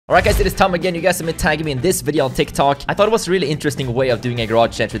Alright guys, it is time again. You guys have been tagging me in this video on TikTok. I thought it was a really interesting way of doing a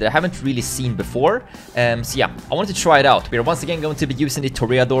garage entry that I haven't really seen before. So yeah, I wanted to try it out. We're once again going to be using the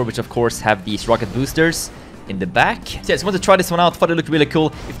Toreador, which of course have these rocket boosters in the back. So yeah, just want to try this one out. Thought it looked really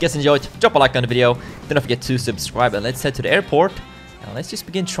cool. If you guys enjoyed, drop a like on the video. Don't forget to subscribe, and let's head to the airport. Now let's just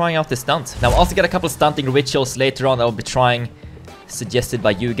begin trying out the stunt. Now I also got a couple of stunting rituals later on that I'll be trying, suggested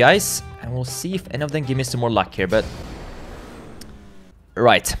by you guys. And we'll see if any of them give me some more luck here, but...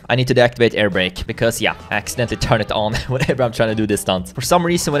 Right, I need to deactivate air brake because, yeah, I accidentally turn it on whenever I'm trying to do this stunt. For some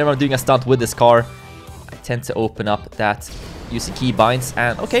reason, whenever I'm doing a stunt with this car, I tend to open up that using keybinds,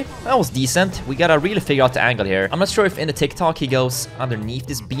 and okay, that was decent. We gotta really figure out the angle here. I'm not sure if in the TikTok he goes underneath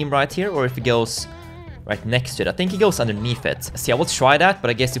this beam right here, or if he goes right next to it. I think he goes underneath it. See, I will try that, but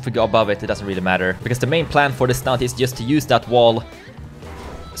I guess if we go above it, it doesn't really matter. Because the main plan for this stunt is just to use that wall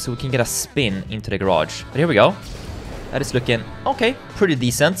so we can get a spin into the garage. But here we go. That is looking, okay, pretty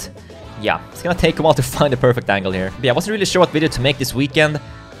decent. Yeah, it's gonna take a while to find the perfect angle here. But yeah, I wasn't really sure what video to make this weekend.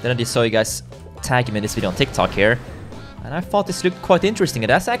 Then I just saw you guys tagging me in this video on TikTok here. And I thought this looked quite interesting, and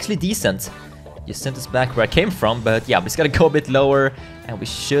that's actually decent. Just sent us back where I came from, but yeah, we just gotta go a bit lower, and we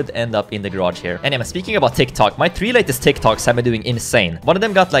should end up in the garage here. Anyway, speaking about TikTok, my 3 latest TikToks have been doing insane. One of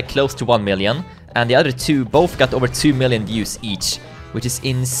them got like close to 1 million, and the other 2 both got over 2 million views each, which is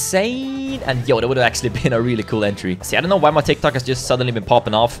insane. And yo, that would have actually been a really cool entry. See, I don't know why my TikTok has just suddenly been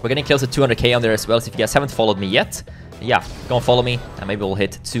popping off. We're getting close to 200k on there as well, so if you guys haven't followed me yet, yeah, go and follow me, and maybe we'll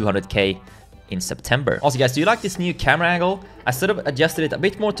hit 200k in September. Also guys, do you like this new camera angle? I sort of adjusted it a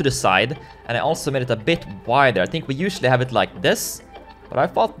bit more to the side, and I also made it a bit wider. I think we usually have it like this, but I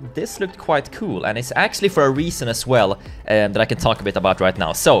thought this looked quite cool, and it's actually for a reason as well that I can talk a bit about right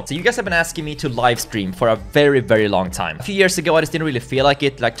now. So you guys have been asking me to live stream for a very, very long time. A few years ago, I just didn't really feel like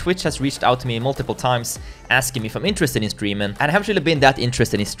it. Like, Twitch has reached out to me multiple times asking me if I'm interested in streaming, and I haven't really been that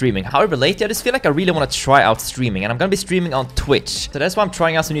interested in streaming. However, lately, I just feel like I really want to try out streaming, and I'm gonna be streaming on Twitch. So that's why I'm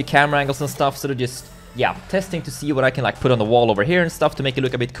trying out some new camera angles and stuff, so to just... yeah, testing to see what I can like put on the wall over here and stuff to make it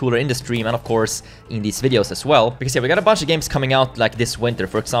look a bit cooler in the stream, and of course in these videos as well. Because yeah, we got a bunch of games coming out like this winter.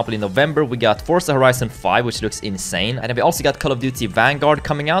 For example, in November we got Forza Horizon 5, which looks insane, and then we also got Call of Duty Vanguard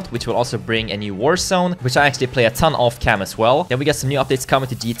coming out, which will also bring a new Warzone, which I actually play a ton off cam as well. Then we got some new updates coming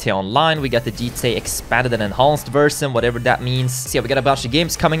to GTA Online. We got the GTA expanded and enhanced version, whatever that means. So yeah, we got a bunch of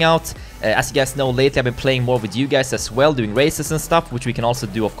games coming out. As you guys know, lately I've been playing more with you guys as well, doing races and stuff, which we can also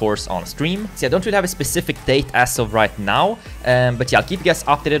do of course on stream. So yeah, I don't really have a specific date as of right now, but yeah, I'll keep you guys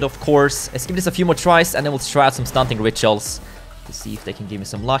updated of course. Let's give this a few more tries, and then we'll try out some stunting rituals to see if they can give me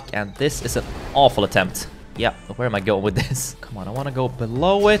some luck. And this is an awful attempt. Yeah, where am I going with this? Come on, I want to go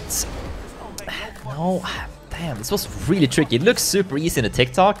below it. No, damn, this was really tricky. It looks super easy in the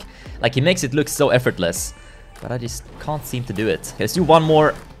TikTok, like he makes it look so effortless, but I just can't seem to do it. Okay, let's do one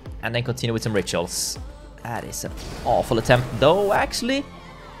more and then continue with some rituals. That is an awful attempt though, actually.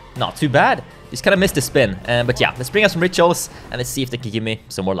 Not too bad. Just kind of missed the spin. But yeah, let's bring out some rituals and let's see if they can give me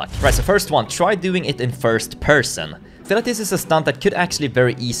some more luck. Right, so first one, try doing it in first person. I feel like this is a stunt that could actually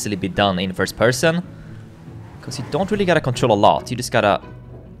very easily be done in first person, because you don't really gotta control a lot. You just gotta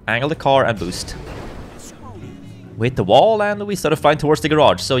angle the car and boost. We hit the wall and we started flying towards the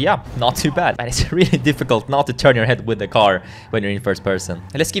garage. So yeah, not too bad. And it's really difficult not to turn your head with the car when you're in first person.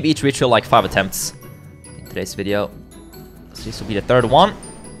 And let's give each ritual like 5 attempts in today's video. So this will be the third one.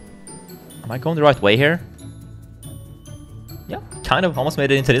 Am I going the right way here? Yeah, kind of. Almost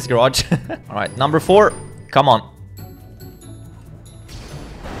made it into this garage. Alright, number 4. Come on.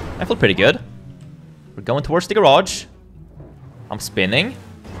 I feel pretty good. We're going towards the garage. I'm spinning.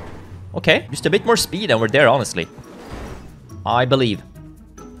 Okay, just a bit more speed and we're there, honestly. I believe.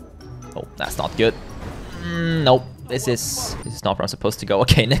 Oh, that's not good. Nope. This is not where I'm supposed to go.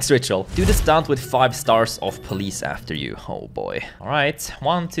 Okay, next ritual. Do the stunt with 5 stars of police after you. Oh boy. Alright.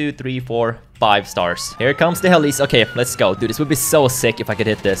 1, 2, 3, 4, 5 stars. Here comes the helis. Okay, let's go. Dude, this would be so sick if I could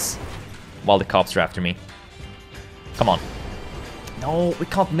hit this while the cops are after me. Come on. No, we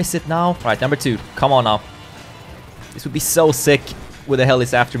can't miss it now. Alright, number 2. Come on now. This would be so sick with the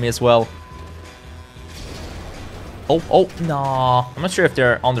helis after me as well. Oh, no. I'm not sure if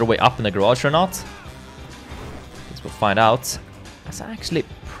they're on their way up in the garage or not. We'll find out. That's actually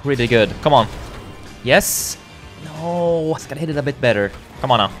pretty good. Come on. Yes. No. It's gotta hit it a bit better. Come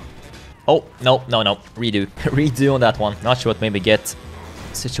on now. Oh, no. Redo. Redo on that one. Not sure what made me get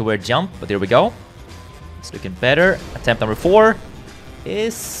such a weird jump, but there we go. It's looking better. Attempt number 4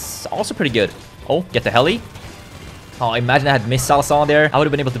 is also pretty good. Oh, get the heli. Oh, imagine I had missiles on there. I would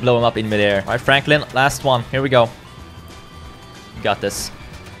have been able to blow him up in midair. All right, Franklin. Last one. Here we go. You got this.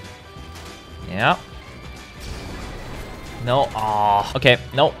 Yeah. No, okay,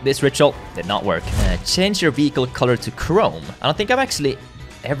 no, this ritual did not work. Change your vehicle color to chrome. I don't think I've actually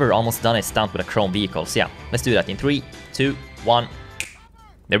ever almost done a stunt with a chrome vehicle. So yeah, let's do that in 3, 2, 1.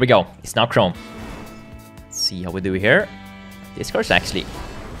 There we go, it's now chrome. Let's see how we do here. This car's actually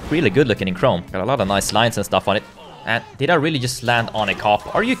really good looking in chrome. Got a lot of nice lines and stuff on it. And did I really just land on a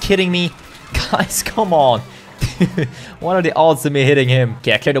cop? Are you kidding me? Guys, come on. What are the odds of me hitting him?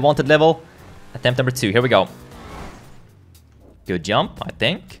 Okay, I cleared the wanted level. Attempt number 2, here we go. Good jump, I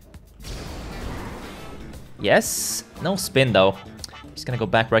think. Yes. No spin, though. Just gonna go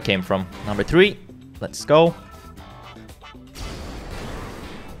back where I came from. Number 3. Let's go.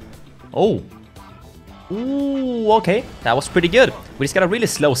 Oh. Ooh, okay. That was pretty good. We just got a really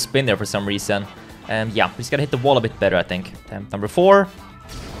slow spin there for some reason. Yeah, we just gotta hit the wall a bit better, I think. Attempt number 4.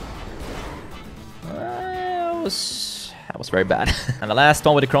 That was very bad. And the last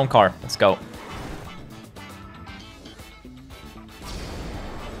one with the chrome car. Let's go.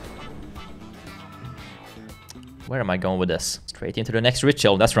 Where am I going with this? Straight into the next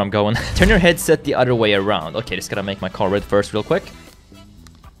ritual, that's where I'm going. Turn your headset the other way around. Okay, just gotta make my car red first real quick.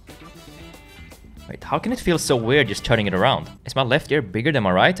 Wait, how can it feel so weird just turning it around? Is my left ear bigger than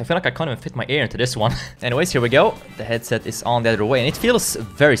my right? I feel like I can't even fit my ear into this one. Anyways, here we go. The headset is on the other way and it feels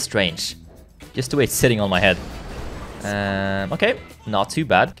very strange. Just the way it's sitting on my head. Okay, not too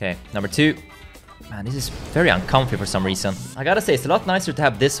bad. Okay, number 2. Man, this is very uncomfy for some reason. I gotta say, it's a lot nicer to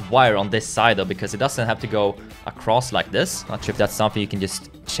have this wire on this side though, because it doesn't have to go across like this. Not sure if that's something you can just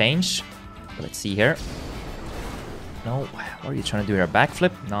change. But let's see here. No, what are you trying to do here?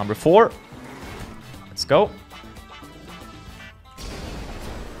 Backflip. Number 4. Let's go.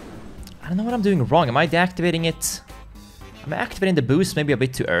 I don't know what I'm doing wrong. Am I deactivating it? Am I activating the boost maybe a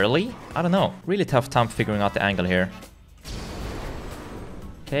bit too early? I don't know. Really tough time figuring out the angle here.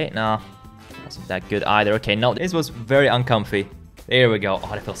 Okay, nah. Wasn't that good either. Okay, no, this was very uncomfy. There we go. Oh,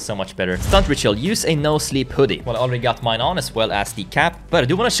 that feels so much better. Stunt ritual. Use a no-sleep hoodie. Well, I already got mine on as well as the cap. But I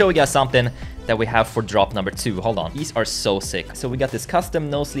do want to show you guys something that we have for drop number 2. Hold on. These are so sick. So we got this custom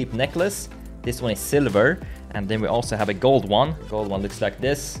no-sleep necklace. This one is silver. And then we also have a gold one. The gold one looks like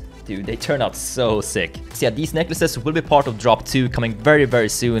this. Dude, they turn out so sick. So yeah, these necklaces will be part of Drop 2 coming very, very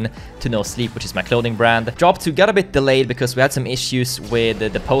soon to No Sleep, which is my clothing brand. Drop 2 got a bit delayed because we had some issues with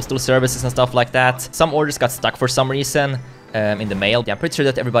the postal services and stuff like that. Some orders got stuck for some reason in the mail. Yeah, I'm pretty sure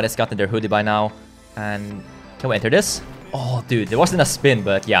that everybody's gotten their hoodie by now. And can we enter this? Oh, dude, there wasn't a spin,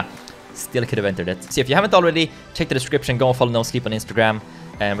 but yeah, still could have entered it. So if you haven't already, check the description, go and follow No Sleep on Instagram.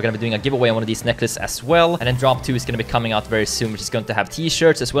 And we're going to be doing a giveaway on one of these necklaces as well. And then Drop 2 is going to be coming out very soon, which is going to have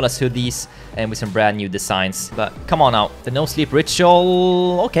t-shirts as well as hoodies and with some brand new designs. But come on now, the no sleep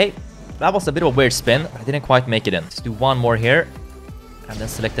ritual. Okay, that was a bit of a weird spin. I didn't quite make it in. Let's do one more here. And then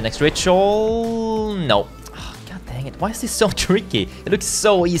select the next ritual. No. Oh, God dang it. Why is this so tricky? It looks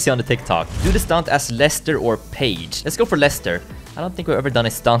so easy on the TikTok. Do the stunt as Lester or Paige. Let's go for Lester. I don't think we've ever done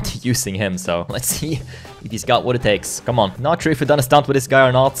a stunt using him, so let's see if he's got what it takes. Come on. Not sure if we've done a stunt with this guy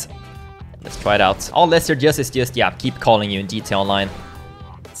or not. Let's try it out. All Lester does is just, yeah, keep calling you in GTA Online.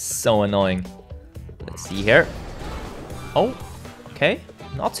 It's so annoying. Let's see here. Oh, okay.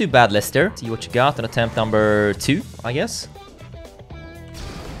 Not too bad, Lester. See what you got on attempt number 2, I guess.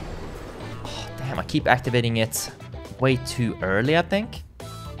 Oh, damn, I keep activating it way too early, I think.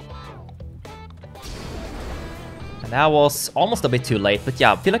 That was almost a bit too late, but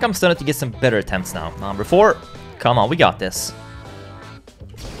yeah, I feel like I'm starting to get some better attempts now. Number 4. Come on, we got this.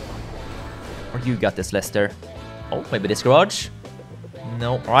 Or you got this, Lester. Oh, maybe this garage?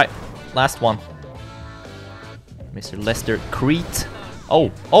 No. Alright, last one. Mr. Lester Crete. Oh,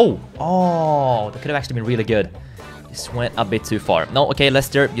 that could have actually been really good. This went a bit too far. No, okay,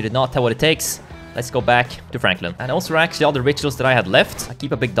 Lester, you did not have what it takes. Let's go back to Franklin. And also actually all the rituals that I had left. I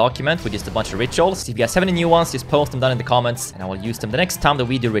keep a big document with just a bunch of rituals. If you guys have any new ones, just post them down in the comments and I will use them the next time that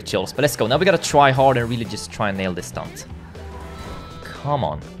we do rituals. But let's go. Now we gotta try hard and really just try and nail this stunt. Come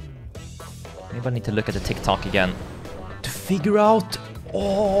on. Anybody need to look at the TikTok again to figure out?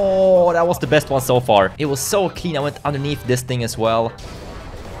 Oh, that was the best one so far. It was so clean. I went underneath this thing as well.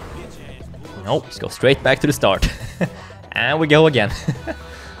 Nope, just go straight back to the start. And we go again.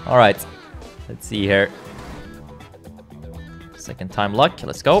 All right. Let's see here. Second time luck.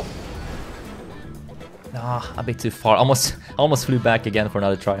 Let's go. Ah, a bit too far. Almost flew back again for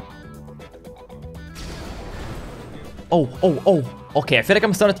another try. Oh. Okay, I feel like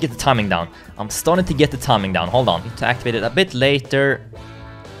I'm starting to get the timing down. Hold on. Need to activate it a bit later.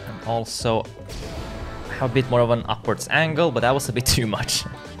 And also have a bit more of an upwards angle, but that was a bit too much.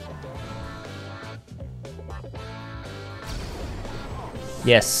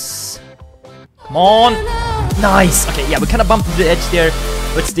 Yes. Come on! Nice! Okay, yeah, we kind of bumped into the edge there,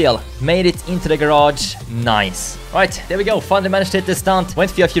 but still, made it into the garage. Nice. Alright, there we go. Finally managed to hit the stunt.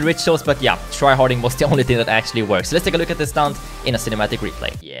 Went for a few rituals, but yeah, tryharding was the only thing that actually worked. So let's take a look at the stunt in a cinematic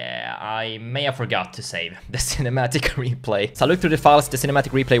replay. Yeah, I may have forgot to save the cinematic replay. So I looked through the files, the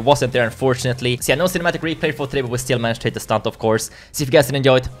cinematic replay wasn't there, unfortunately. So yeah, no cinematic replay for today, but we still managed to hit the stunt, of course. So if you guys did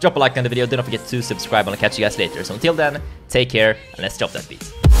enjoy it, drop a like on the video. Do not forget to subscribe, and I'll catch you guys later. So until then, take care, and let's drop that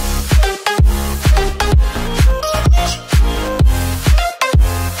beat.